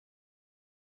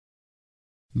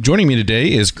Joining me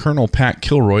today is Colonel Pat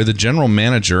Kilroy, the General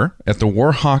Manager at the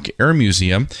Warhawk Air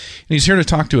Museum, and he's here to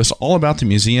talk to us all about the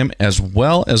museum as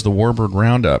well as the Warbird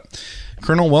Roundup.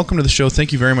 Colonel, welcome to the show.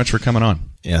 Thank you very much for coming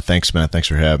on. Yeah, thanks, Matt. Thanks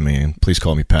for having me, and please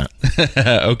call me Pat.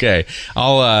 Okay,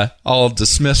 I'll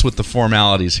dismiss with the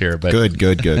formalities here. But Good.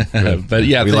 But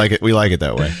yeah, we like it. We like it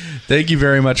that way. Thank you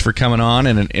very much for coming on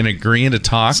and agreeing to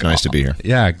talk. It's nice to be here.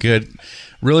 Yeah, good.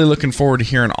 Really looking forward to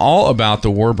hearing all about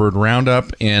the Warbird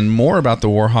Roundup and more about the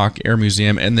Warhawk Air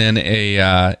Museum, and then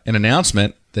an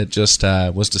announcement that just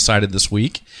was decided this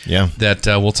week. Yeah, that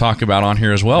we'll talk about on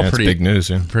here as well. Yeah, pretty big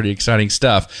news. Yeah. Pretty exciting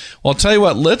stuff. Well, I'll tell you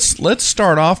what. Let's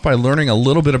start off by learning a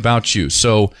little bit about you.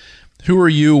 So, who are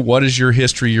you? What is your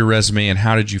history, your resume, and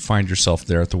how did you find yourself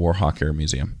there at the Warhawk Air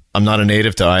Museum? I'm not a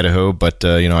native to Idaho, but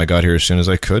I got here as soon as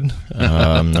I could.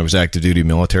 I was active duty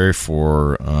military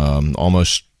for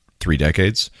almost 3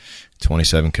 decades,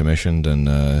 27 commissioned,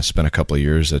 and spent a couple of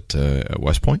years at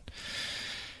West Point.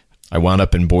 I wound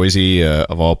up in Boise,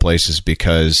 of all places,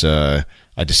 because I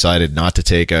decided not to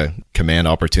take a command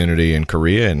opportunity in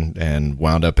Korea and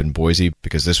wound up in Boise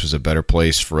because this was a better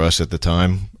place for us at the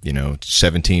time.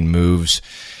 17 moves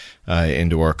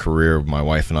into our career. My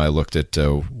wife and I looked at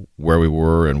where we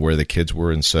were and where the kids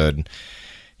were and said,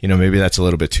 maybe that's a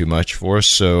little bit too much for us.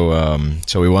 So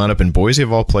we wound up in Boise,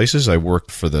 of all places. I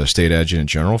worked for the State Adjutant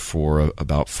General for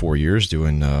about 4 years,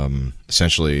 doing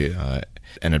essentially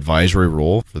an advisory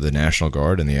role for the National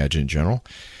Guard and the Adjutant General.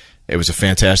 It was a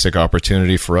fantastic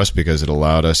opportunity for us because it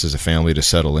allowed us as a family to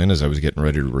settle in as I was getting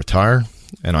ready to retire.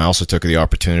 And I also took the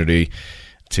opportunity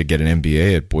to get an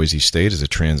MBA at Boise State as a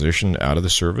transition out of the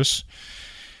service,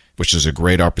 which is a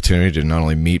great opportunity to not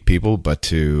only meet people, but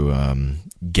to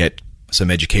get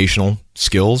some educational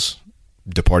skills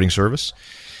departing service.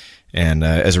 And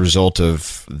as a result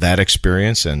of that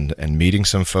experience and meeting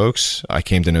some folks, I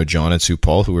came to know John and Sue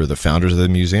Paul, who were the founders of the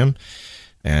museum.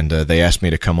 And they asked me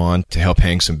to come on to help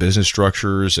hang some business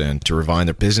structures and to refine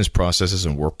their business processes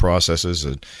and work processes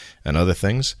and other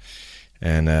things.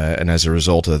 And as a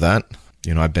result of that,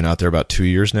 I've been out there about 2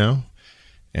 years now.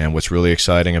 And what's really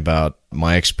exciting about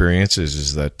my experiences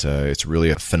is that it's really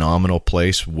a phenomenal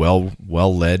place, well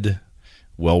led,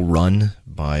 well run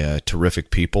by terrific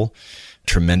people,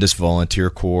 tremendous volunteer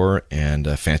corps, and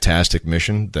a fantastic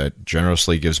mission that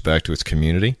generously gives back to its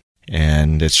community.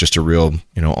 And it's just a real,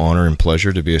 honor and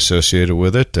pleasure to be associated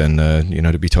with it, and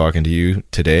to be talking to you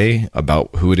today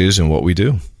about who it is and what we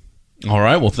do. All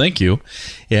right. Well, thank you.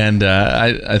 And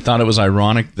I thought it was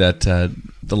ironic that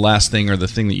the last thing or the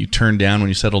thing that you turned down when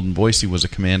you settled in Boise was a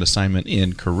command assignment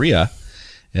in Korea.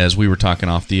 As we were talking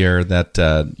off the air,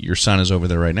 that your son is over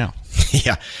there right now.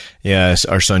 Yeah.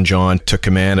 Our son John took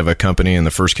command of a company in the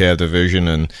 1st Cav Division,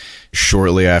 and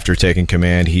shortly after taking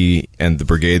command, he and the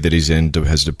brigade that he's in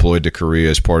has deployed to Korea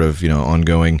as part of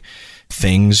ongoing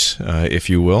things, if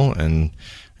you will. And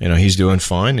he's doing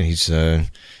fine. He's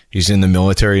in the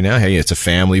military now. Hey, it's a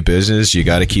family business. You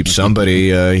got to keep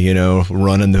somebody,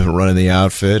 running the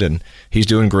outfit, and he's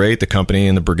doing great. The company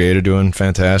and the brigade are doing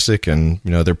fantastic, and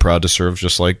they're proud to serve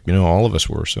just like all of us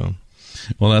were. So,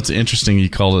 well, that's interesting.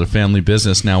 You called it a family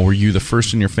business. Now, were you the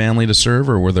first in your family to serve,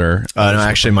 or were there? No,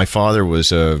 actually, my father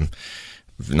was not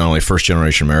only first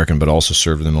generation American, but also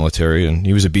served in the military, and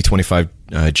he was a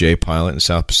B-25J pilot in the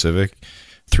South Pacific,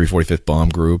 345th Bomb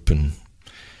Group, and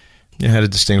had a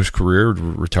distinguished career,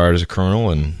 retired as a colonel,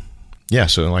 and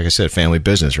so like I said, family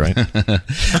business, right?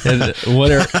 And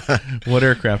what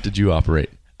aircraft did you operate?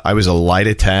 I was a light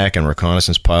attack and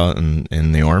reconnaissance pilot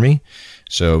in the Army,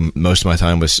 so most of my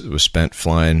time was spent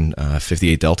flying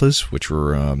 58 Deltas, which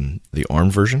were the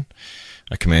armed version.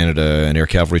 I commanded an air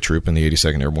cavalry troop in the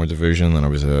 82nd Airborne Division, and I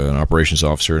was an operations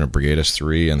officer in a Brigade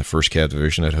S3 and the 1st Cav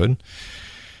Division at Hood.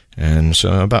 And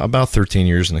so about 13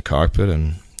 years in the cockpit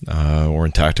and or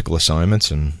in tactical assignments,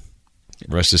 and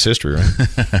the rest is history,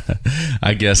 right?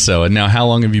 I guess so. And now, how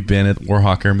long have you been at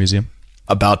Warhawk Air Museum?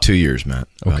 About 2 years, Matt.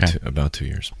 Okay. About 2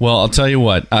 years. Well, I'll tell you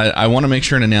what. I want to make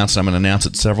sure and announce it. I'm going to announce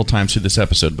it several times through this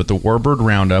episode, but the Warbird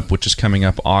Roundup, which is coming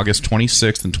up August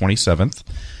 26th and 27th,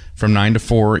 from 9 to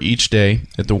 4 each day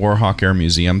at the Warhawk Air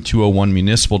Museum, 201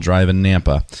 Municipal Drive in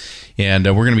Nampa. And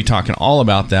we're going to be talking all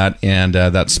about that and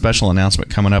that special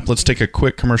announcement coming up. Let's take a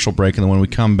quick commercial break, and then when we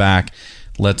come back,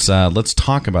 let's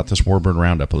talk about this Warbird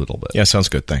Roundup a little bit. Yeah, sounds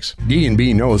good. Thanks.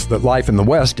 D&B knows that life in the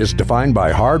West is defined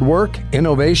by hard work,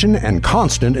 innovation, and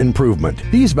constant improvement.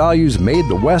 These values made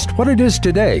the West what it is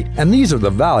today, and these are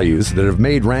the values that have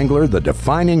made Wrangler the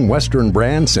defining Western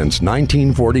brand since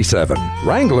 1947.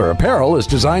 Wrangler apparel is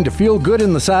designed to feel good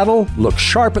in the saddle, look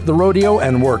sharp at the rodeo,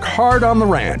 and work hard on the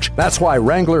ranch. That's why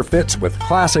Wrangler fits with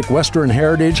classic Western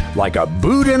heritage like a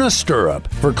boot in a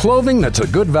stirrup. For clothing that's a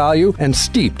good value and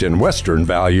steeped in Western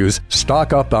values,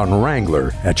 stock up on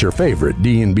Wrangler at your favorite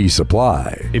D&B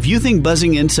supply. If you think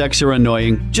buzzing insects are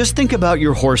annoying, just think about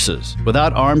your horses.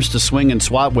 Without arms to swing and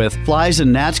swat with, flies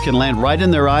and gnats can land right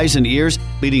in their eyes and ears,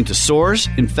 leading to sores,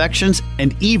 infections,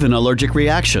 and even allergic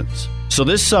reactions. So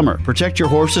this summer, protect your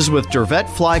horses with Dervet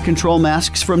Fly Control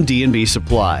Masks from D&B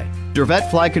Supply. Dervet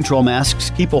Fly Control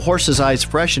Masks keep a horse's eyes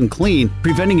fresh and clean,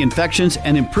 preventing infections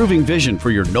and improving vision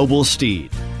for your noble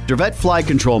steed. Dervet Fly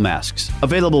Control Masks,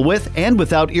 available with and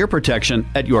without ear protection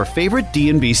at your favorite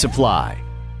D&B Supply.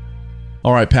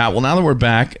 All right, Pat. Well, now that we're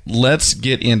back, let's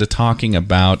get into talking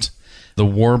about the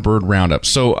Warbird Roundup.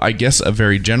 So I guess a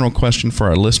very general question for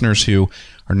our listeners who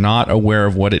are not aware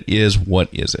of what it is. What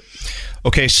is it?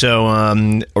 Okay,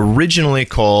 so originally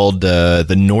called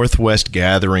the Northwest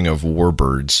Gathering of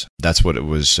Warbirds. That's what it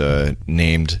was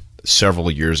named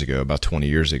several years ago, about 20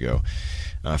 years ago.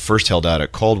 First held out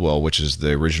at Caldwell, which is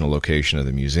the original location of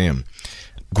the museum.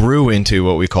 Grew into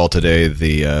what we call today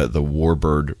the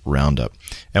Warbird Roundup.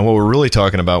 And what we're really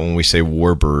talking about when we say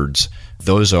warbirds,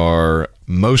 those are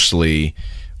mostly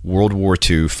World War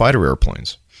II fighter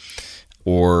airplanes,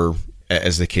 or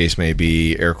as the case may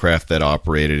be, aircraft that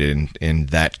operated in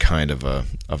that kind of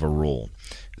a role.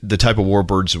 The type of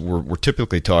warbirds we're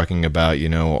typically talking about,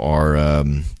 are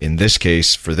in this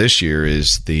case for this year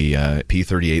is the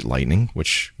P-38 Lightning,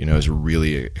 which is a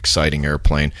really exciting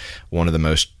airplane, one of the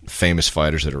most famous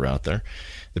fighters that are out there.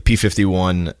 The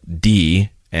P-51D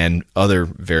and other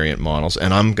variant models,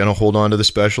 and I'm going to hold on to the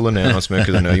special announcement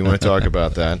because I know you want to talk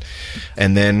about that.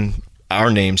 And then our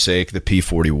namesake, the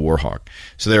P-40 Warhawk.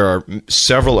 So there are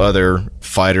several other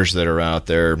fighters that are out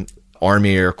there,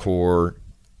 Army Air Corps,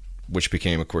 which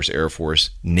became, of course, Air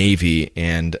Force, Navy,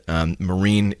 and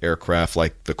Marine aircraft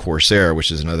like the Corsair,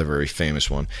 which is another very famous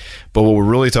one. But what we're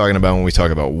really talking about when we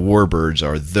talk about warbirds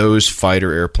are those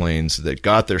fighter airplanes that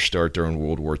got their start during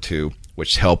World War II,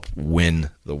 which helped win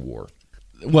the war.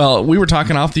 Well, we were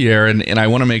talking off the air, and I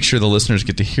want to make sure the listeners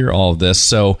get to hear all of this.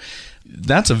 So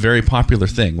that's a very popular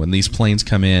thing when these planes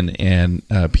come in and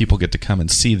people get to come and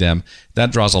see them.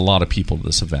 That draws a lot of people to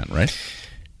this event, right?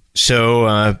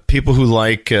 So people who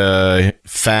like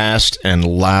fast and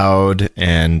loud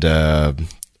and,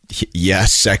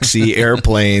 sexy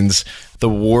airplanes, the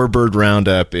Warbird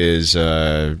Roundup is,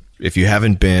 if you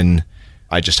haven't been,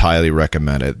 I just highly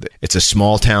recommend it. It's a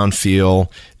small town feel.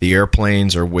 The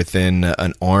airplanes are within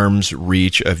an arm's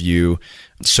reach of you.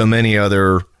 So many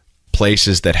other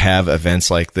places that have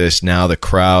events like this, now the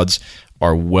crowds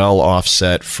are well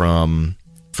offset for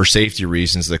safety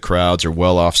reasons, the crowds are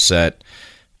well offset.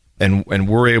 And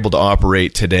we're able to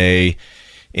operate today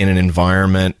in an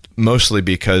environment mostly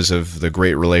because of the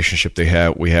great relationship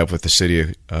we have with the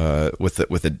city, with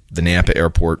the Nampa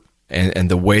Airport, and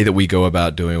the way that we go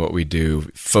about doing what we do.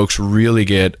 Folks really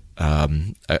get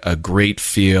a great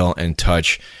feel and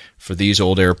touch for these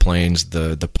old airplanes,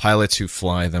 the pilots who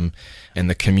fly them, and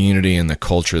the community and the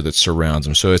culture that surrounds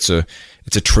them. So it's a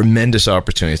tremendous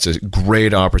opportunity. It's a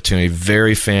great opportunity,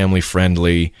 very family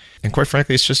friendly, and quite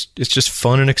frankly, it's just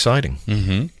fun and exciting.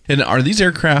 Mm-hmm. And are these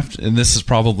aircraft? And this is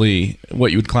probably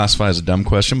what you would classify as a dumb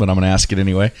question, but I'm going to ask it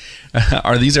anyway.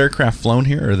 Are these aircraft flown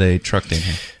here, or are they trucked in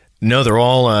here? No, they're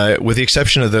all, with the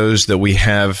exception of those that we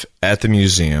have at the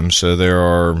museum. So there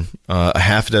are a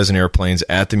half a dozen airplanes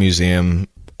at the museum.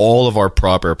 All of our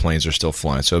prop airplanes are still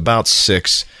flying. So about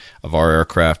 6 of our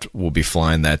aircraft will be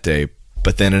flying that day.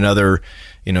 But then another,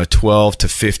 12 to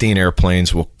 15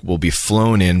 airplanes will be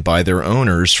flown in by their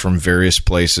owners from various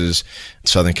places,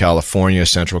 Southern California,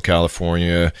 Central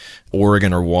California,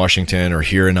 Oregon or Washington, or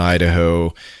here in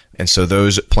Idaho. And so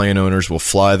those plane owners will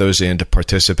fly those in to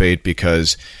participate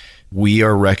because we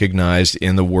are recognized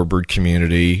in the Warbird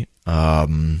community of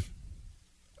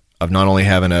not only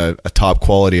having a top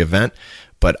quality event,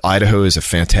 but Idaho is a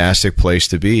fantastic place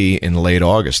to be in late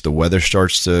August. The weather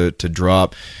starts to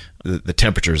drop, the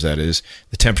temperatures, that is.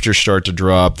 The temperatures start to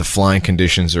drop, the flying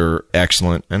conditions are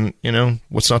excellent, and,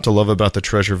 what's not to love about the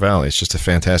Treasure Valley? It's just a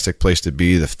fantastic place to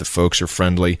be. The folks are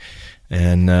friendly,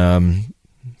 and,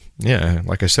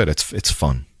 like I said, it's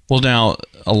fun. Well, now,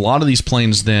 a lot of these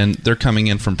planes, then, they're coming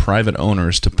in from private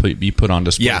owners to be put on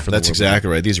display for the Warbird. That's exactly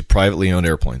right. These are privately owned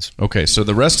airplanes. Okay, so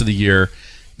the rest of the year,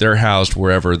 they're housed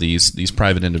wherever these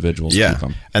private individuals keep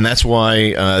them. And that's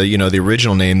why the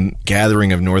original name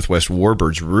Gathering of Northwest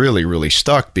Warbirds really, really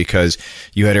stuck, because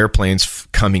you had airplanes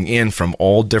coming in from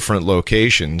all different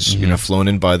locations, flown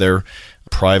in by their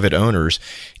private owners,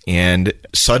 and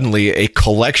suddenly a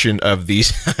collection of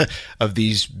these of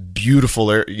these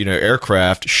beautiful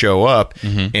aircraft show up,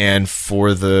 and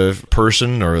for the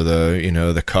person or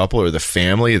the couple or the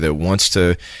family that wants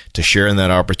to share in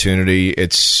that opportunity,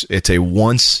 it's a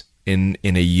once in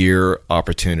a year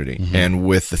opportunity. And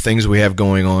with the things we have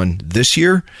going on this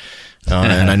year,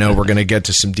 and I know we're going to get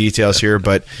to some details here,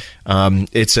 but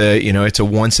it's a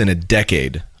once in a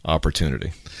decade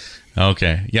opportunity.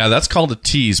 Okay. Yeah, that's called a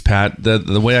tease, Pat.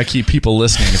 The way I keep people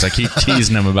listening is I keep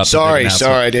teasing them about Sorry,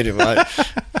 I didn't.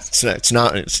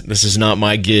 This is not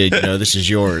my gig. This is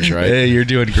yours, right? Hey, you're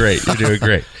doing great.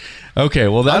 Okay,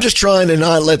 well, I'm just trying to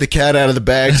not let the cat out of the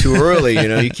bag too early.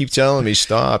 You keep telling me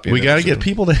stop. We got to get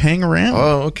people to hang around.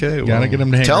 Oh, okay. Got to get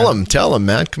them to hang around. Tell them,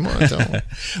 Matt. Come on, tell them.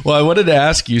 Well, I wanted to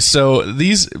ask you, so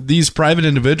these private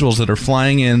individuals that are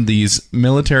flying in these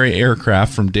military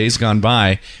aircraft from days gone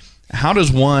by, how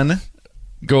does one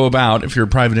go about, if you're a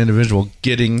private individual,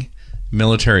 getting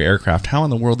military aircraft? How in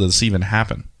the world does this even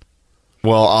happen?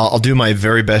 Well, I'll do my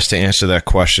very best to answer that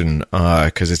question,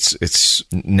 because it's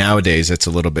nowadays it's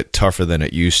a little bit tougher than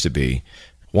it used to be.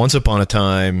 Once upon a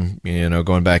time,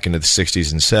 going back into the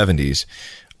 60s and 70s,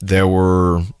 there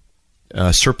were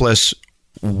surplus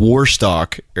war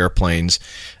stock airplanes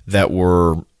that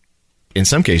were, in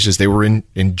some cases, they were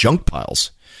in junk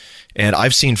piles. And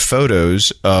I've seen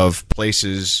photos of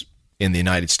places in the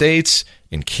United States,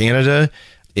 in Canada,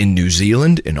 in New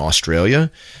Zealand, in Australia,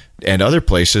 and other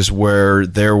places where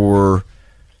there were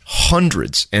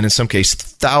hundreds, and in some cases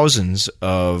thousands,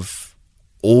 of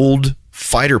old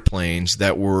fighter planes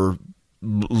that were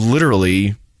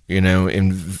literally,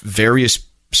 in various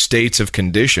states of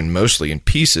condition, mostly in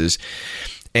pieces,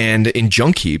 and in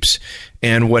junk heaps.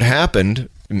 And what happened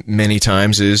many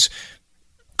times is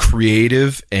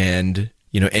creative and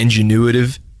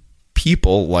ingenuitive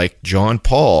people like John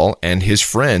Paul and his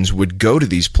friends would go to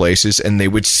these places and they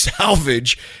would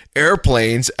salvage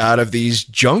airplanes out of these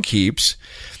junk heaps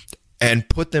and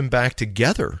put them back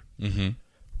together,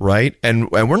 right? And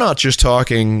we're not just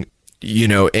talking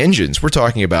engines. We're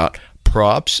talking about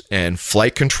props and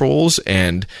flight controls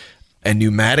and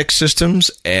pneumatic systems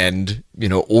and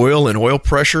oil and oil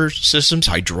pressure systems,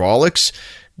 hydraulics,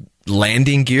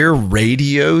 landing gear,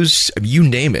 radios, you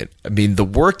name it. I mean, the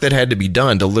work that had to be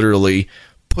done to literally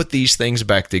put these things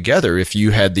back together, if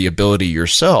you had the ability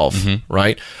yourself,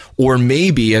 right? Or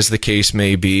maybe, as the case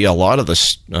may be, a lot of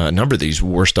the number of these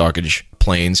war stockage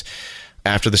planes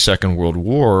after the Second World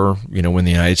War, when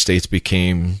the United States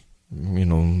became,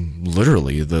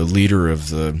 literally the leader of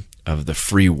the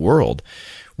free world,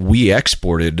 we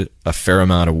exported a fair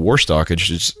amount of war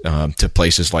stockages to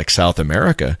places like South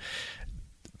America.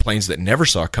 Planes that never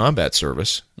saw combat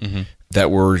service,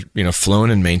 that were flown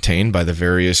and maintained by the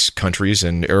various countries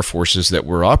and air forces that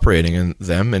were operating in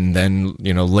them, and then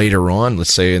later on,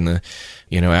 let's say in the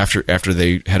after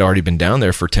they had already been down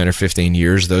there for 10 or 15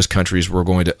 years, those countries were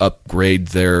going to upgrade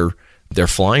their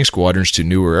flying squadrons to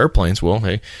newer airplanes. Well,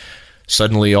 hey,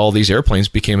 suddenly all these airplanes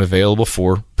became available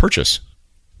for purchase,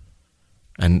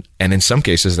 and in some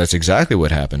cases that's exactly what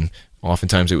happened.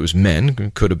 Oftentimes it was men,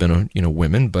 could have been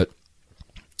women, but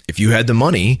if you had the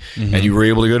money and you were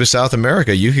able to go to South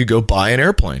America, you could go buy an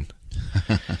airplane.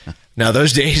 Now,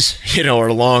 those days,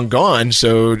 are long gone.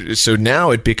 So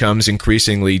now it becomes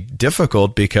increasingly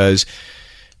difficult because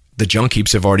the junk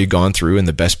heaps have already gone through and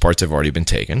the best parts have already been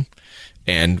taken.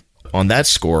 And on that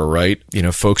score, right,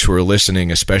 folks who are listening,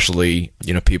 especially,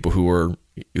 people who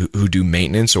do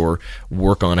maintenance or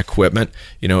work on equipment,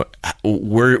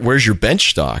 where's your bench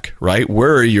stock, right?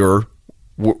 Where are your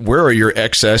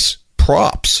excess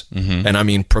props, and I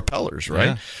mean propellers, right?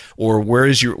 Yeah. Or where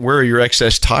are your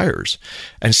excess tires?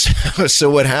 And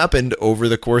so what happened over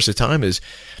the course of time is,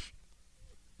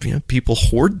 people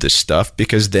hoard this stuff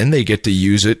because then they get to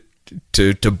use it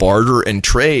to barter and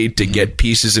trade to get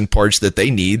pieces and parts that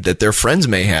they need that their friends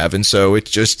may have, and so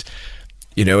it's just,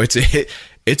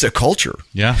 it's a culture,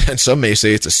 and some may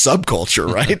say it's a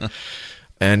subculture, right?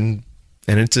 and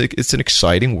it's an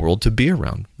exciting world to be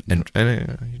around. And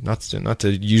not to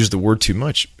use the word too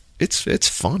much, it's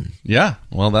fun. Yeah.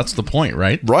 Well, that's the point,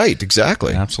 right? Right,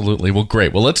 exactly. Absolutely. Well,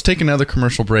 great. Well, let's take another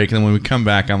commercial break, and then when we come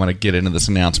back, I'm going to get into this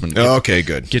announcement. Okay,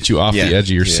 good. Get you off the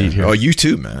edge of your seat here. Oh, you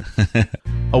too, man.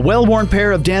 A well-worn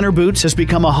pair of Danner boots has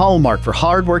become a hallmark for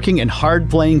hard-working and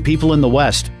hard-playing people in the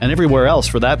West, and everywhere else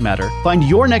for that matter. Find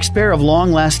your next pair of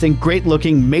long-lasting,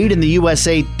 great-looking,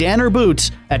 made-in-the-USA Danner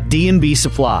boots at D&B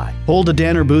Supply. Hold a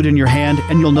Danner boot in your hand,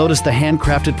 and you'll notice the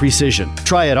handcrafted precision.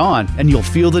 Try it on, and you'll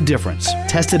feel the difference.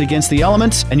 Test it against the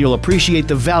elements, and you'll appreciate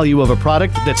the value of a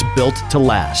product that's built to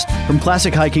last. From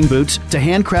classic hiking boots to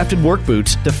handcrafted work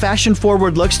boots to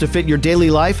fashion-forward looks to fit your daily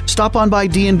life, stop on by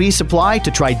D&B Supply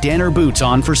to try Danner boots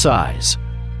on for size.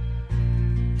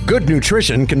 Good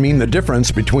nutrition can mean the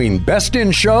difference between best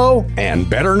in show and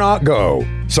better not go.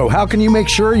 So how can you make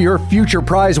sure your future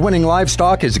prize-winning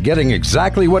livestock is getting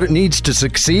exactly what it needs to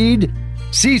succeed?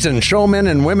 Seasoned showmen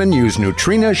and women use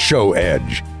Nutrina Show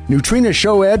Edge. Nutrina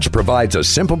Show Edge provides a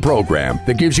simple program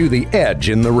that gives you the edge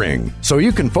in the ring, so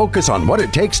you can focus on what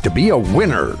it takes to be a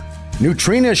winner.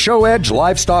 Nutrina Show Edge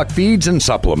livestock feeds and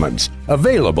supplements,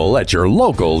 available at your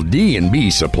local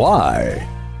D&B Supply.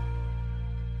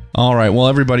 All right. Well,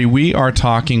 everybody, we are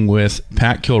talking with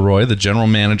Pat Kilroy, the general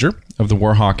manager of the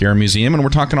Warhawk Air Museum, and we're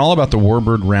talking all about the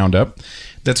Warbird Roundup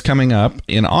that's coming up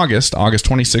in August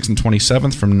 26th and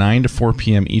 27th from 9 to 4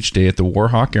 p.m. each day at the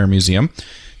Warhawk Air Museum,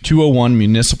 201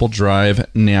 Municipal Drive,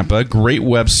 Nampa. Great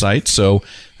website, so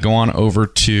go on over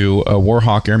to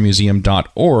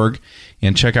warhawkairmuseum.org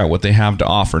and check out what they have to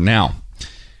offer. Now,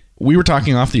 we were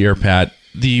talking off the air, Pat.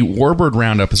 The Warbird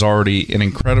Roundup is already an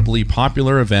incredibly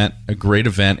popular event, a great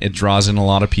event. It draws in a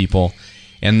lot of people.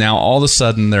 And now all of a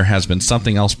sudden there has been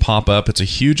something else pop up. It's a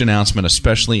huge announcement,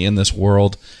 especially in this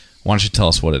world. Why don't you tell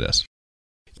us what it is?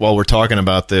 Well, we're talking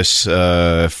about this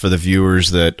for the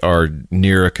viewers that are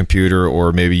near a computer,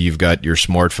 or maybe you've got your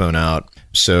smartphone out.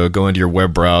 So go into your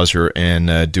web browser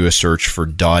and do a search for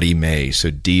Dottie Mae.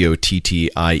 So Dottiemae.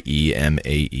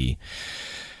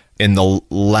 In the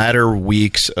latter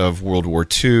weeks of World War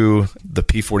II, the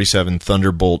P-47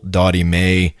 Thunderbolt Dottie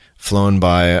Mae, flown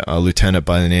by a lieutenant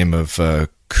by the name of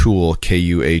Kuhl,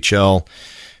 Kuhl,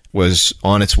 was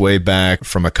on its way back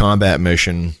from a combat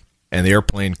mission, and the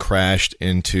airplane crashed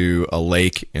into a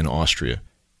lake in Austria.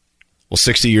 Well,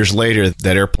 60 years later,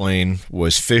 that airplane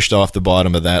was fished off the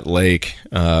bottom of that lake,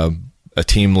 a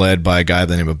team led by a guy by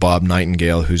the name of Bob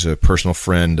Nightingale, who's a personal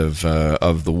friend of the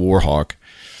Warhawk.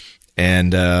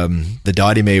 And the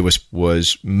Dottie Mae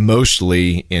was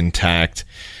mostly intact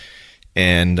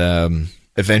and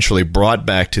eventually brought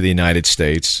back to the United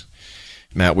States.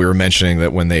 Matt, we were mentioning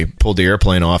that when they pulled the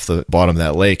airplane off the bottom of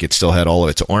that lake, it still had all of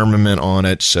its armament on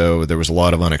it, so there was a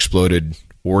lot of unexploded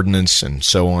ordnance and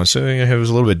so on. So it was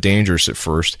a little bit dangerous at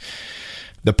first.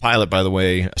 The pilot, by the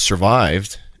way,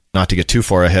 survived, not to get too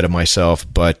far ahead of myself,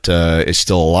 but is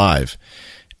still alive.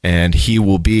 And he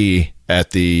will be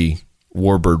at the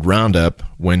Warbird Roundup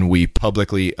when we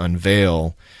publicly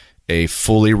unveil a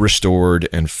fully restored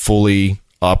and fully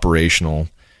operational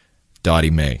Dottie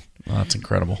Mae. Well, that's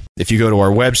incredible. If you go to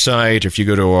our website, if you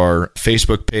go to our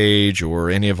Facebook page or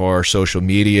any of our social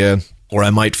media, or I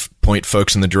might point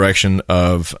folks in the direction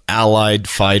of Allied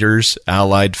Fighters, their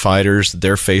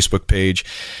Facebook page,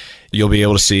 you'll be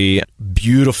able to see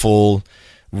beautiful,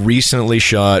 recently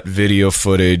shot video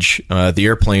footage. The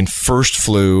airplane first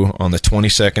flew on the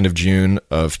 22nd of June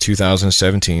of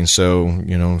 2017, so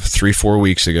 3-4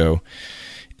 weeks ago.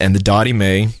 And the Dottie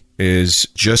Mae is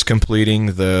just completing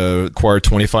the required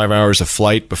 25 hours of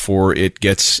flight before it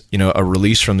gets a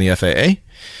release from the FAA,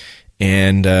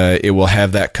 and it will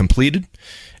have that completed.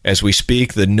 As we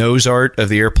speak, the nose art of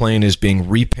the airplane is being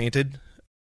repainted.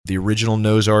 The original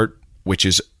nose art, which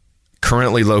is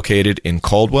currently located in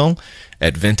Caldwell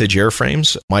at Vintage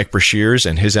Airframes. Mike Brashears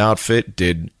and his outfit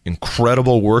did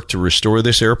incredible work to restore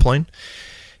this airplane.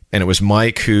 And it was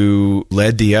Mike who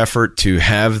led the effort to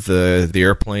have the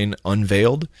airplane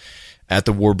unveiled at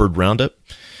the Warbird Roundup.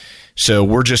 So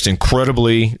we're just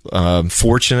incredibly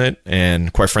fortunate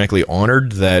and, quite frankly,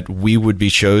 honored that we would be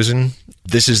chosen.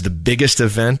 This is the biggest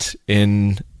event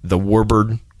in the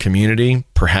Warbird community,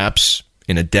 perhaps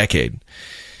in a decade.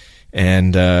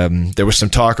 And there was some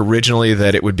talk originally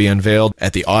that it would be unveiled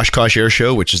at the Oshkosh Air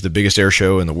Show, which is the biggest air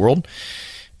show in the world.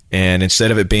 And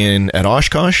instead of it being at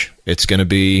Oshkosh, it's going to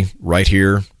be right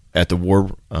here at the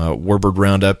Warbird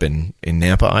Roundup in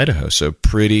Nampa, Idaho. So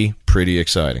pretty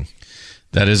exciting.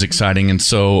 That is exciting. And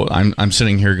so I'm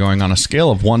sitting here going, on a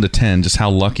scale of 1 to 10, just how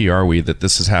lucky are we that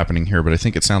this is happening here? But I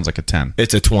think it sounds like a 10.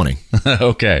 It's a 20.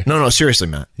 Okay. No, seriously,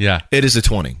 Matt. Yeah. It is a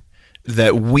 20.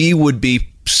 That we would be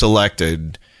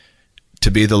selected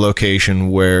to be the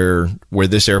location where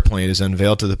this airplane is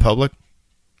unveiled to the public.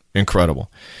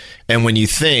 Incredible. And when you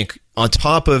think, on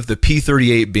top of the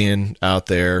P-38 being out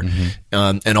there,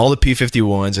 and all the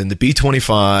P-51s and the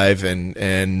B-25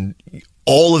 and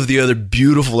all of the other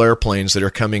beautiful airplanes that are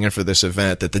coming in for this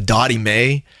event, that the Dottie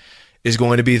May is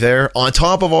going to be there. On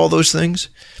top of all those things,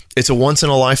 it's a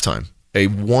once-in-a-lifetime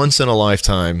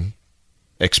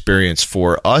experience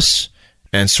for us,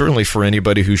 and certainly for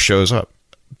anybody who shows up,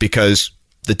 because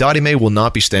the Dottie May will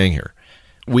not be staying here.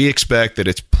 We expect that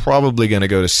it's probably going to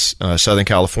go to Southern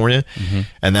California,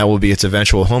 and that will be its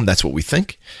eventual home. That's what we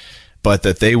think. But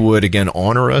that they would, again,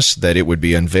 honor us, that it would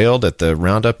be unveiled at the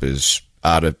Roundup is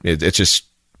it's just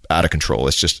out of control.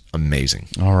 It's just amazing.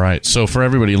 All right. So for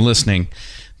everybody listening,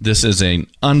 this is an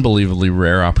unbelievably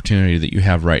rare opportunity that you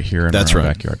have right here in our own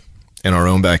backyard. In our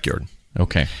own backyard.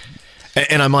 Okay.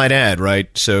 And I might add,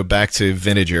 right, so back to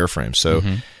vintage airframes. So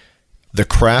the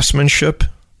craftsmanship,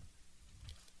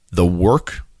 the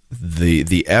work,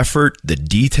 the effort, the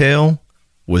detail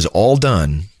was all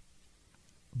done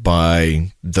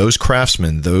by those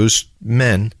craftsmen, those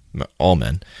men, all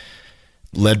men,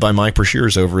 led by Mike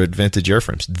Brashears over at Vintage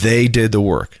Airframes. They did the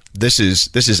work. This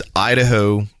is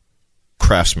Idaho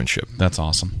craftsmanship. That's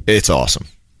awesome. It's awesome.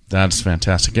 That's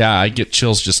fantastic. Yeah, I get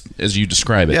chills just as you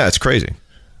describe it. Yeah, it's crazy.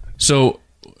 So,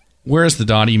 where is the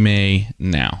Dottie May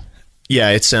now? Yeah,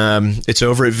 it's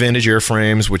over at Vintage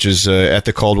Airframes, which is at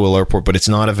the Caldwell Airport, but it's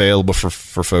not available for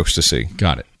folks to see.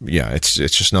 Got it. Yeah, it's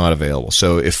just not available.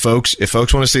 So if folks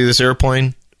want to see this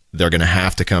airplane, they're going to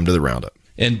have to come to the Roundup.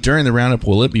 And during the Roundup,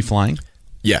 will it be flying?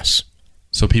 Yes.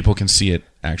 So people can see it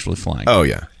actually flying. Oh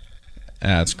yeah.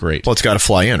 That's great. Well, it's got to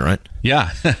fly in, right? Yeah.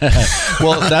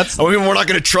 Well, that's... I mean, we're not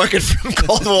going to truck it from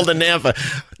Caldwell to Nampa.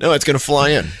 No, it's going to fly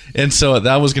in. And so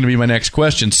that was going to be my next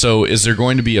question. So is there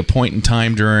going to be a point in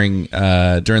time during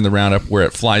the Roundup where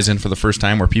it flies in for the first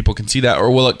time where people can see that,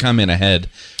 or will it come in ahead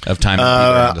of time?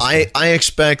 I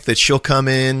expect that she'll come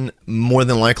in more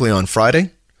than likely on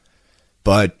Friday,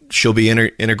 but she'll be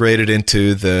integrated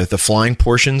into the flying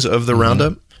portions of the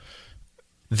Roundup.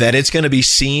 That it's going to be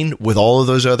seen with all of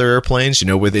those other airplanes,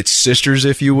 with its sisters,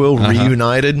 if you will,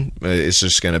 reunited. It's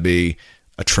just going to be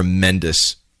a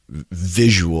tremendous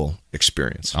visual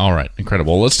experience. All right.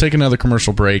 Incredible. Let's take another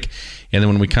commercial break, and then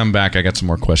when we come back, I got some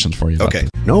more questions for you. Okay.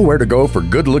 Know where to go for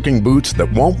good-looking boots that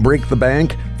won't break the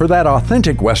bank? For that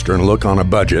authentic Western look on a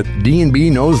budget, D&B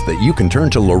knows that you can turn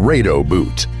to Laredo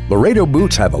Boots. Laredo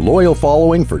Boots have a loyal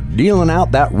following for dealing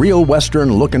out that real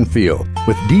Western look and feel,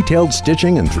 with detailed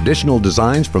stitching and traditional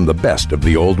designs from the best of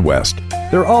the Old West.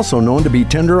 They're also known to be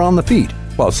tender on the feet,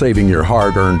 while saving your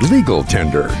hard-earned legal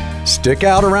tender. Stick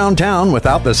out around town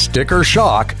without the sticker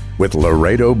shock with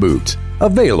Laredo Boots.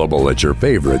 Available at your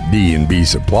favorite D&B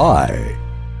supply.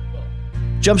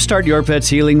 Jumpstart your pet's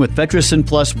healing with Vetricin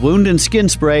Plus Wound and Skin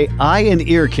Spray, Eye and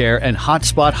Ear Care, and Hot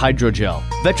Spot Hydrogel.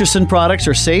 Vetricin products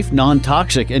are safe,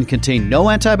 non-toxic, and contain no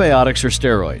antibiotics or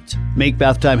steroids. Make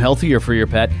bath time healthier for your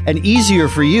pet and easier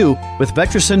for you with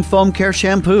Vetricin Foam Care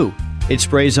Shampoo. It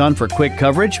sprays on for quick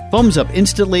coverage, foams up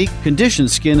instantly,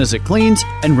 conditions skin as it cleans,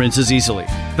 and rinses easily.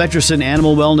 Vetricin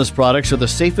Animal Wellness products are the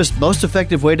safest, most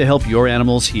effective way to help your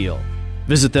animals heal.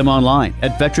 Visit them online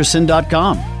at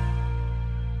vetricin.com.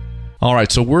 All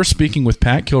right, so we're speaking with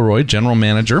Pat Kilroy, General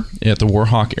Manager at the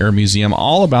Warhawk Air Museum,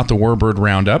 all about the Warbird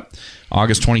Roundup,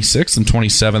 August 26th and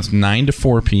 27th, 9 to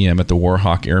 4 p.m. at the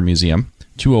Warhawk Air Museum,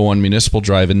 201 Municipal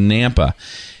Drive in Nampa.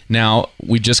 Now,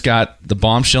 we just got the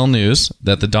bombshell news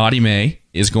that the Dottie May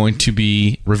is going to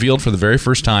be revealed for the very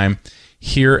first time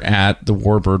here at the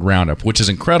Warbird Roundup, which is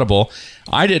incredible.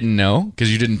 I didn't know,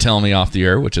 because you didn't tell me off the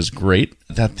air, which is great,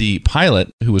 that the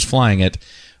pilot who was flying it,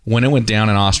 when it went down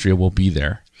in Austria, will be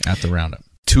there at the Roundup.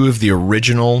 2 of the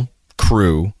original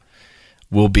crew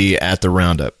will be at the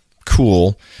Roundup.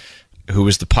 Cool, who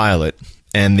was the pilot,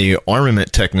 and the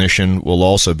armament technician will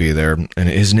also be there, and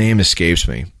his name escapes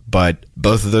me. But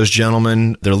both of those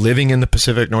gentlemen, they're living in the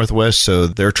Pacific Northwest, so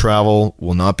their travel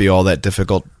will not be all that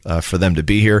difficult for them to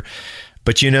be here.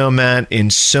 But Matt,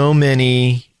 in so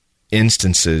many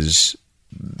instances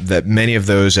that many of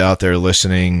those out there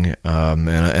listening, and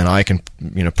I can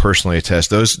personally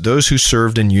attest, those who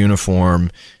served in uniform,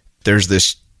 there's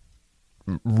this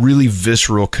really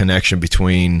visceral connection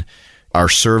between our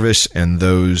service and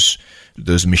those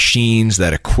machines,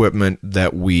 that equipment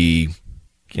that we,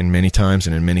 in many times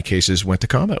and in many cases, went to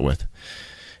combat with.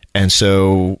 And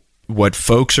so what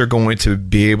folks are going to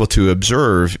be able to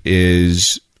observe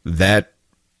is that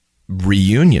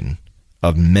reunion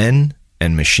of men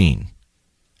and machine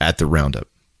at the Roundup,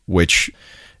 which,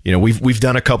 we've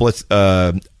done a couple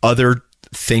of other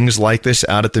things like this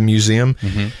out at the museum.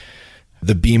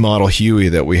 the B model Huey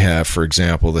that we have, for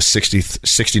example, the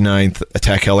 69th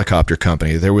Attack Helicopter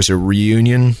Company. There was a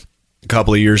reunion a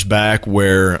couple of years back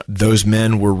where those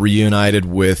men were reunited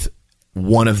with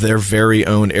one of their very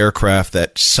own aircraft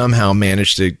that somehow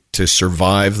managed to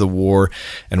survive the war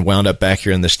and wound up back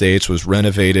here in the States, was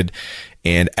renovated.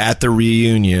 And at the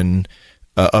reunion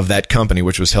of that company,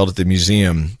 which was held at the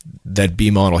museum, that B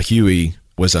model Huey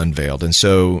was unveiled. And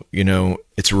so,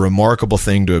 it's a remarkable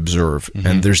thing to observe. Mm-hmm.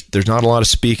 And there's not a lot of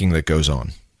speaking that goes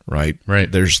on, right?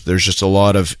 Right. There's just a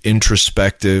lot of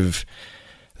introspective,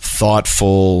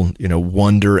 thoughtful,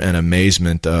 wonder and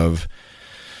amazement of,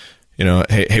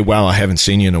 hey, wow, I haven't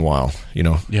seen you in a while.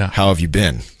 Yeah. How have you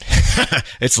been?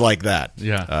 It's like that.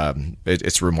 Yeah.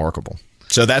 It's remarkable.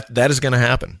 So that is going to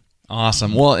happen.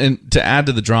 Awesome. Well, and to add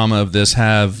to the drama of this,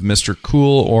 have Mr.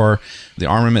 Cool or the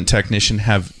armament technician,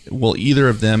 will either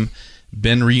of them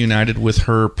been reunited with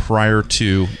her prior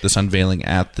to this unveiling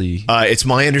at the... It's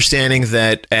my understanding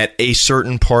that at a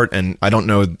certain part, and I don't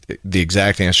know the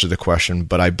exact answer to the question,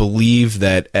 but I believe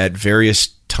that at various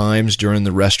times during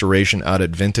the restoration out at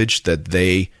Vintage that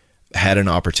they had an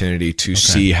opportunity to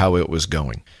see how it was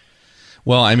going.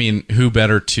 Well, I mean, who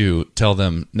better to tell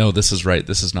them, no, this is right,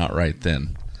 this is not right,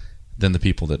 than the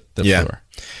people that flew her.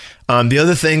 The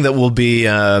other thing that will be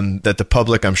that the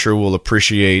public, I'm sure, will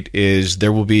appreciate is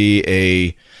there will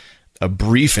be a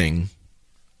briefing,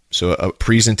 so a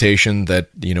presentation that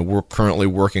we're currently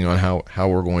working on how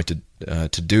we're going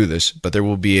to do this, but there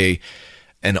will be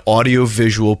an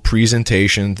audio-visual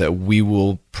presentation that we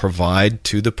will provide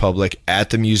to the public at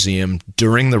the museum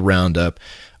during the roundup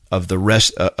of the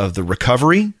rest of the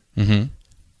recovery and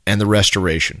the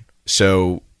restoration.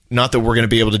 So, not that we're going to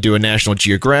be able to do a National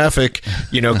Geographic,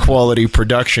 quality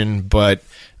production, but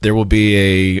there will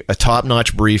be a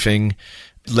top-notch briefing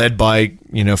led by,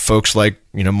 folks like,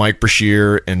 Mike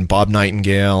Brashear and Bob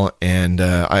Nightingale, and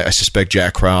I suspect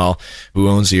Jack Crowell, who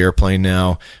owns the airplane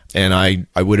now. And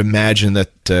I would imagine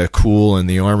that Cool and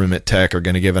the armament tech are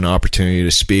going to give an opportunity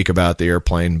to speak about the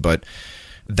airplane, but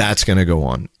that's going to go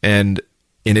on. And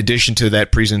in addition to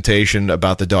that presentation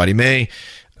about the Dottie Mae,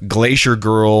 Glacier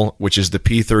Girl, which is the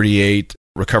P-38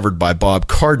 recovered by Bob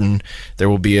Carden, there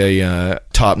will be a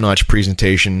top-notch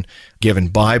presentation given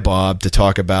by Bob to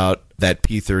talk about that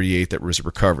P-38 that was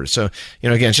recovered. So,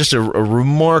 again, it's just a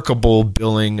remarkable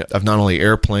billing of not only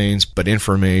airplanes, but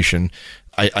information.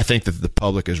 I think that the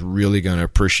public is really going to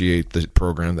appreciate the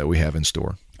program that we have in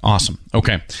store. Awesome.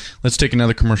 Okay, let's take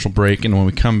another commercial break, and when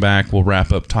we come back, we'll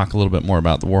wrap up, talk a little bit more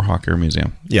about the Warhawk Air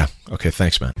Museum. Yeah. Okay,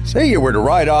 thanks, man. Say you were to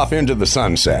ride off into the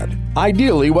sunset.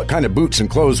 Ideally, what kind of boots and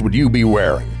clothes would you be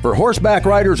wearing? For horseback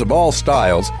riders of all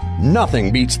styles,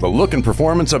 nothing beats the look and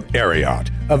performance of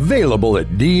Ariat, available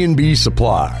at D&B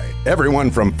Supply. Everyone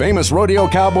from famous rodeo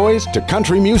cowboys to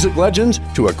country music legends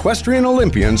to equestrian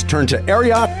Olympians turn to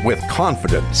Ariat with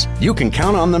confidence. You can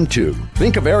count on them too.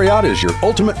 Think of Ariat as your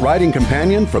ultimate riding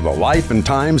companion for the life and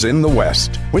times in the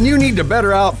West. When you need to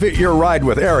better outfit your ride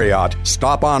with Ariat,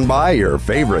 stop on by your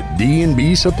favorite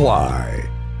D&B Supply.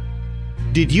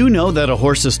 Did you know that a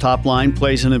horse's top line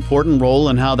plays an important role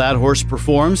in how that horse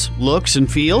performs, looks,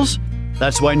 and feels?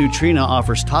 That's why Nutrena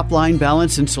offers top-line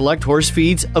balance in select horse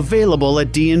feeds available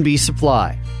at D&B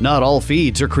Supply. Not all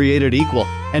feeds are created equal,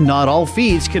 and not all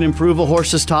feeds can improve a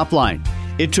horse's top line.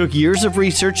 It took years of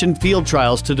research and field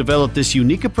trials to develop this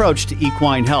unique approach to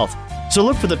equine health. So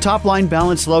look for the top-line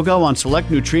balance logo on select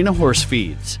Nutrena horse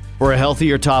feeds. For a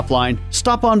healthier top line,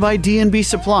 stop on by D&B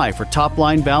Supply for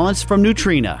top-line balance from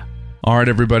Nutrena. All right,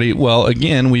 everybody. Well,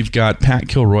 again, we've got Pat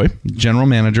Kilroy, General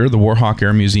Manager of the Warhawk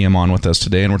Air Museum, on with us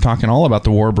today, and we're talking all about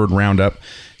the Warbird Roundup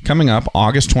coming up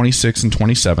August 26th and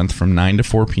 27th from 9 to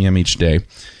 4 p.m. each day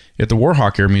at the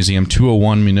Warhawk Air Museum,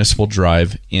 201 Municipal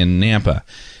Drive in Nampa.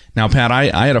 Now, Pat,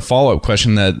 I had a follow-up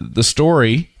question. That the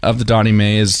story of the Dottie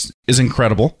Mae is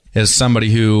incredible. As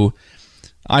somebody who...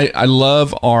 I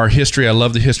love our history. I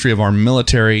love the history of our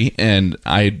military, and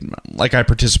I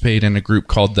participate in a group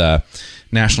called the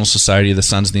National Society of the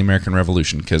Sons of the American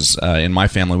Revolution, because in my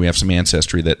family we have some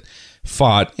ancestry that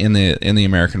fought in the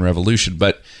American Revolution.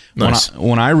 But nice.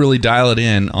 when I really dial it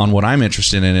in on what I'm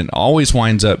interested in, it always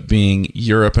winds up being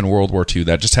Europe and World War II.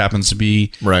 That just happens to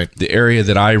be the area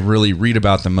that I really read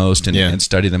about the most and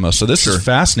study the most. So this is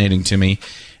fascinating to me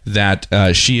that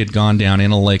she had gone down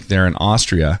in a lake there in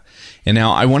Austria. And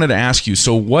now I wanted to ask you,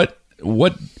 so what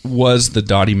was the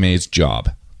Dottie Mae's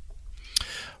job?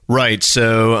 Right.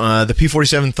 So the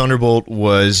P-47 Thunderbolt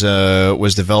was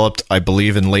developed, I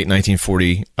believe, in late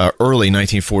 1940, early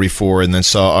 1944, and then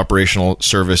saw operational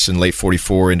service in late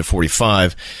 44 into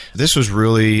 45. This was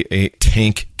really a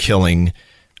tank-killing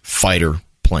fighter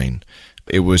plane.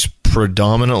 It was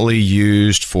predominantly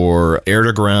used for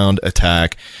air-to-ground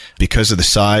attack because of the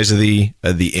size of the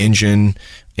engine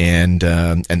and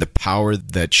the power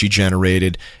that she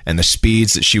generated and the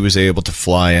speeds that she was able to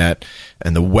fly at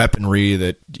and the weaponry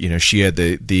that she had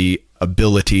the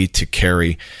ability to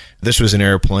carry. This was an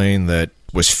airplane that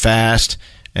was fast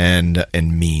and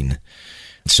mean.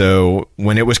 So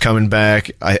when it was coming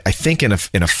back, I think in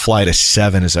a flight of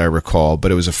 7, as I recall,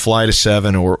 but it was a flight of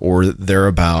 7 or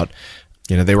thereabout.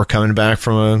 They were coming back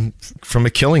from a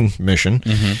killing mission,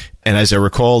 mm-hmm. and as I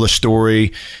recall the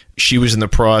story, she was in the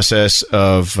process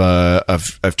of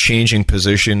changing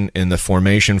position in the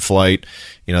formation flight.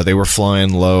 They were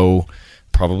flying low,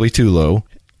 probably too low,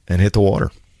 and hit the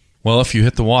water. Well, if you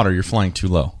hit the water, you're flying too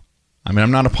low. I mean,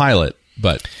 I'm not a pilot,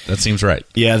 but that seems right.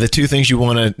 Yeah, the two things you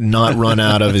want to not run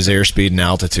out of is airspeed and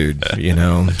altitude,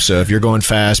 So if you're going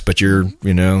fast, but you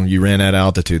ran out of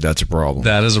altitude, that's a problem.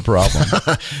 That is a problem.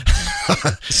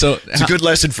 So it's a good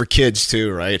lesson for kids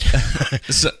too, right?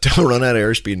 Don't run out of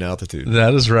airspeed and altitude.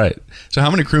 That is right. So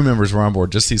how many crew members were on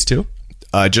board? Just these two?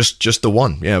 Just the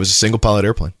one. Yeah, it was a single pilot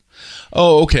airplane.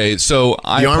 Oh, okay. So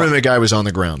the armament guy was on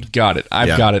the ground. Got it.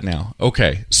 I've got it now.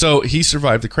 Okay. So he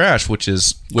survived the crash, which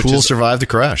is survived the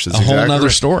crash. That's a whole other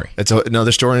story. It's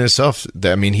another story in itself.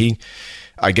 I mean,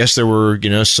 I guess there were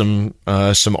some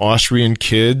Austrian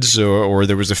kids, or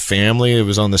there was a family. It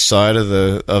was on the side of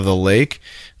the lake.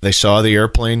 They saw the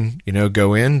airplane,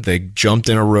 go in. They jumped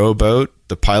in a rowboat.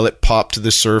 The pilot popped to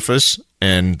the surface,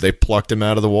 and they plucked him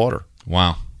out of the water.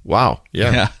 Wow.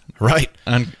 Yeah. Right.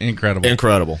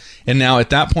 Incredible. And now at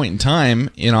that point in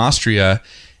time in Austria,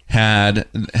 had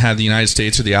the United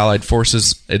States or the Allied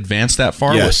forces advanced that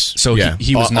far? Yes. So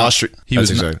he was not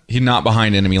not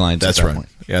behind enemy lines. That's at that right. point.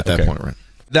 Yeah, at that point, right.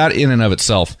 That in and of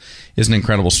itself is an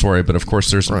incredible story, but of course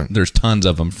there's tons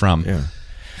of them from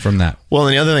that. Well,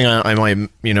 and the other thing I might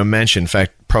mention, in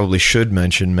fact, probably should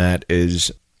mention, Matt,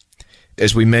 is,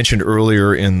 as we mentioned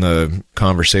earlier in the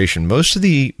conversation, most of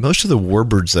the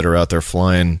Warbirds that are out there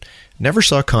flying never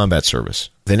saw combat service.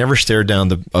 They never stared down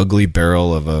the ugly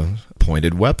barrel of a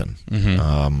pointed weapon.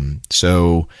 Mm-hmm.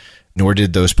 So, nor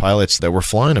did those pilots that were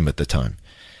flying them at the time.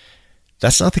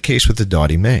 That's not the case with the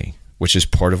Dottie May, which is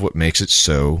part of what makes it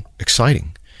so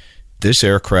exciting. This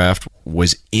aircraft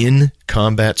was in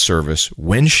combat service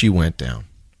when she went down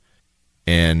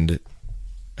and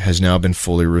has now been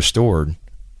fully restored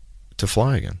to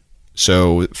fly again.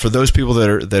 So for those people that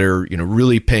are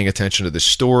really paying attention to this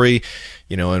story,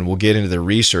 and we'll get into the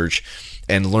research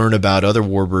and learn about other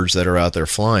Warbirds that are out there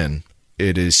flying,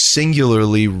 it is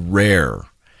singularly rare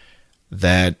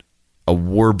that a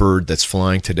Warbird that's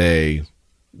flying today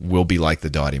will be like the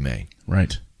Dottie May.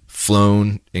 Right.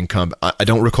 Flown in combat. I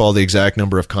don't recall the exact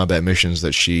number of combat missions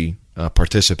that she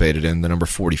participated in. The number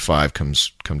 45 come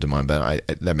to mind, but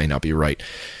that may not be right.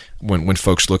 When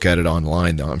folks look at it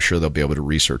online, I'm sure they'll be able to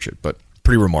research it, but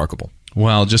pretty remarkable.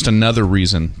 Well, just another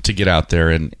reason to get out there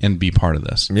and be part of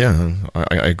this. Yeah,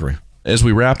 I agree. As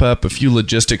we wrap up, a few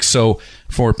logistics. So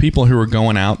for people who are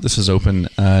going out, this is open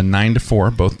 9 to 4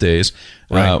 both days.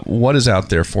 Right. What is out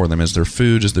there for them? Is there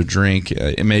food? Is there drink?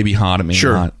 It may be hot. It may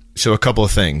not. So a couple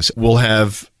of things. We'll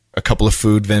have a couple of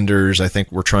food vendors. I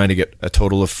think we're trying to get a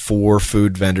total of 4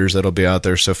 food vendors that'll be out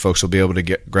there, so folks will be able to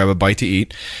grab a bite to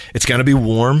eat. It's going to be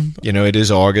warm. It is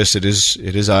August. It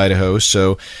is Idaho,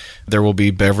 so there will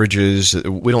be beverages.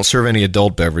 We don't serve any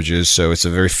adult beverages, so it's a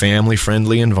very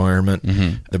family-friendly environment.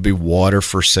 Mm-hmm. There'll be water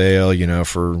for sale,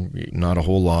 for not a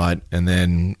whole lot, and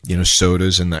then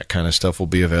sodas and that kind of stuff will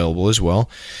be available as well.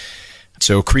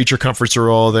 So creature comforts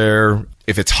are all there.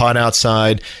 If it's hot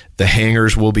outside, the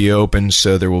hangars will be open,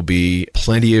 so there will be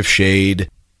plenty of shade.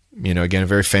 Again, a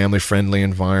very family-friendly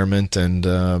environment, and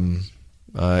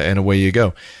away you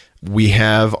go. We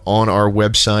have on our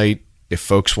website, if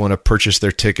folks want to purchase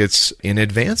their tickets in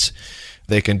advance,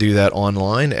 they can do that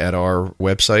online at our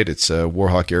website. It's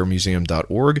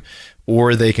warhawkairmuseum.org,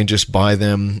 or they can just buy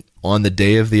them on the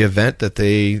day of the event that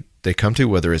they come to,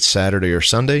 whether it's Saturday or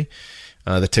Sunday.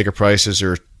 The ticket prices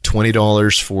are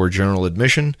 $20 for general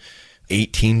admission,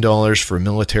 $18 for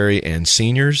military and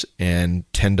seniors, and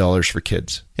 $10 for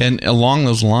kids. And along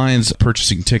those lines,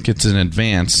 purchasing tickets in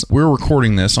advance, we're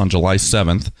recording this on July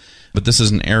 7th, but this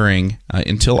isn't airing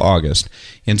until August.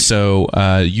 And so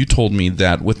you told me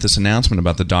that with this announcement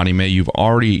about the Dottie May, you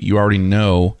already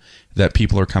know that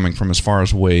people are coming from as far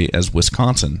away as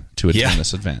Wisconsin to attend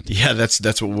this event. Yeah,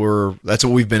 that's what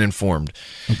we've been informed.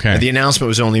 Okay. The announcement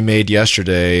was only made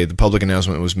yesterday. The public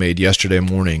announcement was made yesterday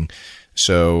morning.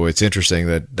 So it's interesting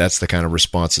that that's the kind of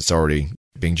response that's already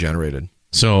being generated.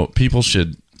 So people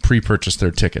should pre-purchase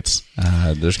their tickets.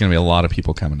 There's going to be a lot of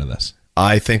people coming to this.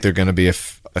 I think there are going to be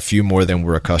a few more than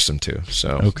we're accustomed to.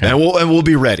 So, Okay. and we'll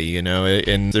be ready,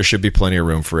 and there should be plenty of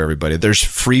room for everybody. There's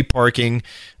free parking.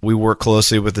 We work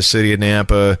closely with the city of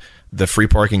Nampa. The free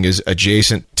parking is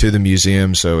adjacent to the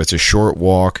museum, so it's a short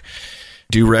walk.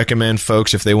 Do recommend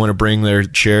folks, if they want to bring their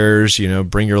chairs,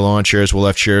 bring your lawn chairs. We'll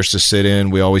have chairs to sit in.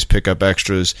 We always pick up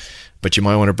extras, but you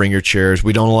might want to bring your chairs.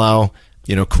 We don't allow,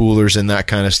 coolers and that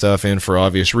kind of stuff in for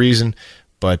obvious reason,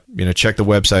 but, check the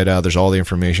website out. There's all the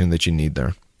information that you need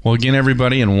there. Well, again,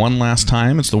 everybody, and one last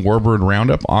time, it's the Warbird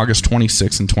Roundup, August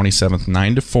 26th and 27th,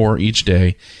 9 to 4 each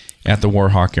day at the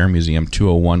Warhawk Air Museum,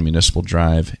 201 Municipal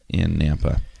Drive in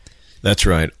Nampa. That's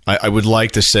right. I would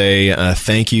like to say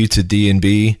thank you to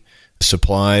D&B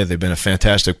Supply. They've been a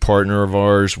fantastic partner of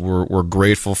ours. We're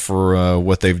grateful for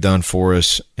what they've done for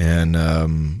us, and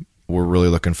we're really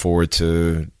looking forward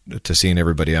to seeing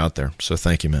everybody out there. So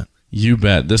thank you, Matt. You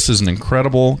bet. This is an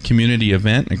incredible community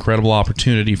event, an incredible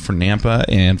opportunity for Nampa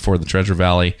and for the Treasure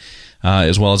Valley,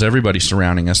 as well as everybody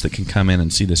surrounding us that can come in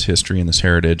and see this history and this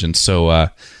heritage. And so,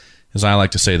 as I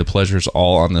like to say, the pleasure is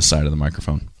all on this side of the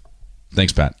microphone.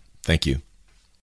 Thanks, Pat. Thank you.